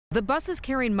The buses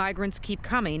carrying migrants keep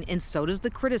coming, and so does the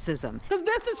criticism. Because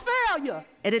this is failure.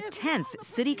 At a tense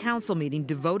city council meeting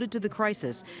devoted to the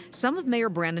crisis, some of Mayor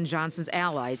Brandon Johnson's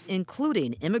allies,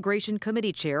 including Immigration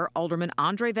Committee Chair Alderman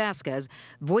Andre Vasquez,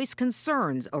 voiced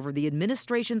concerns over the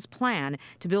administration's plan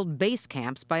to build base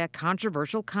camps by a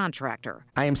controversial contractor.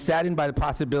 I am saddened by the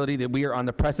possibility that we are on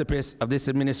the precipice of this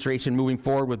administration moving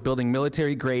forward with building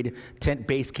military-grade tent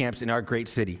base camps in our great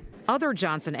city. Other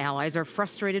Johnson allies are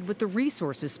frustrated with the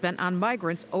resources spent on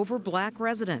migrants over black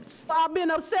residents. I've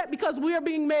been upset because we are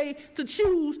being made to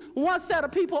choose one set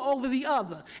of people over the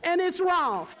other, and it's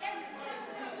wrong.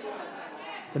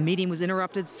 The meeting was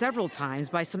interrupted several times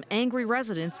by some angry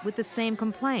residents with the same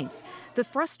complaints. The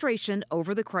frustration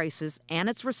over the crisis and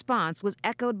its response was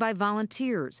echoed by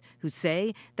volunteers who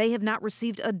say they have not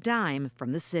received a dime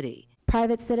from the city.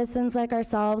 Private citizens like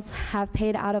ourselves have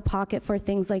paid out of pocket for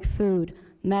things like food,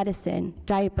 medicine,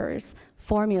 diapers,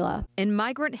 formula. And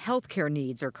migrant health care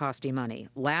needs are costing money.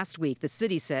 Last week, the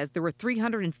city says there were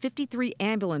 353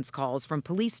 ambulance calls from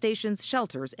police stations,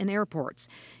 shelters, and airports.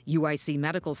 UIC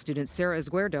medical student Sarah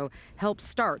Esguerdo helped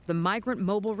start the Migrant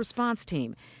Mobile Response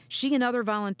Team. She and other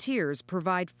volunteers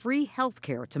provide free health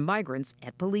care to migrants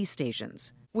at police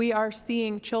stations. We are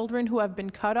seeing children who have been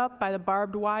cut up by the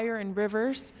barbed wire in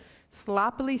rivers,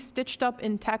 sloppily stitched up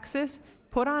in Texas,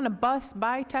 put on a bus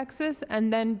by Texas,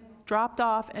 and then dropped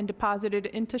off and deposited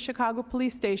into Chicago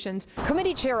police stations.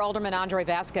 Committee Chair Alderman Andre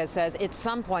Vasquez says at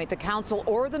some point the council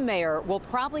or the mayor will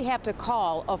probably have to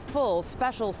call a full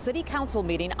special city council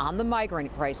meeting on the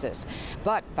migrant crisis.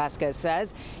 But Vasquez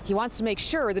says he wants to make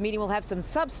sure the meeting will have some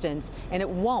substance and it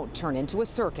won't turn into a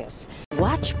circus.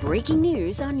 Watch breaking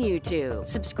news on YouTube.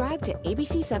 Subscribe to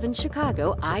ABC 7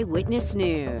 Chicago Eyewitness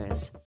News.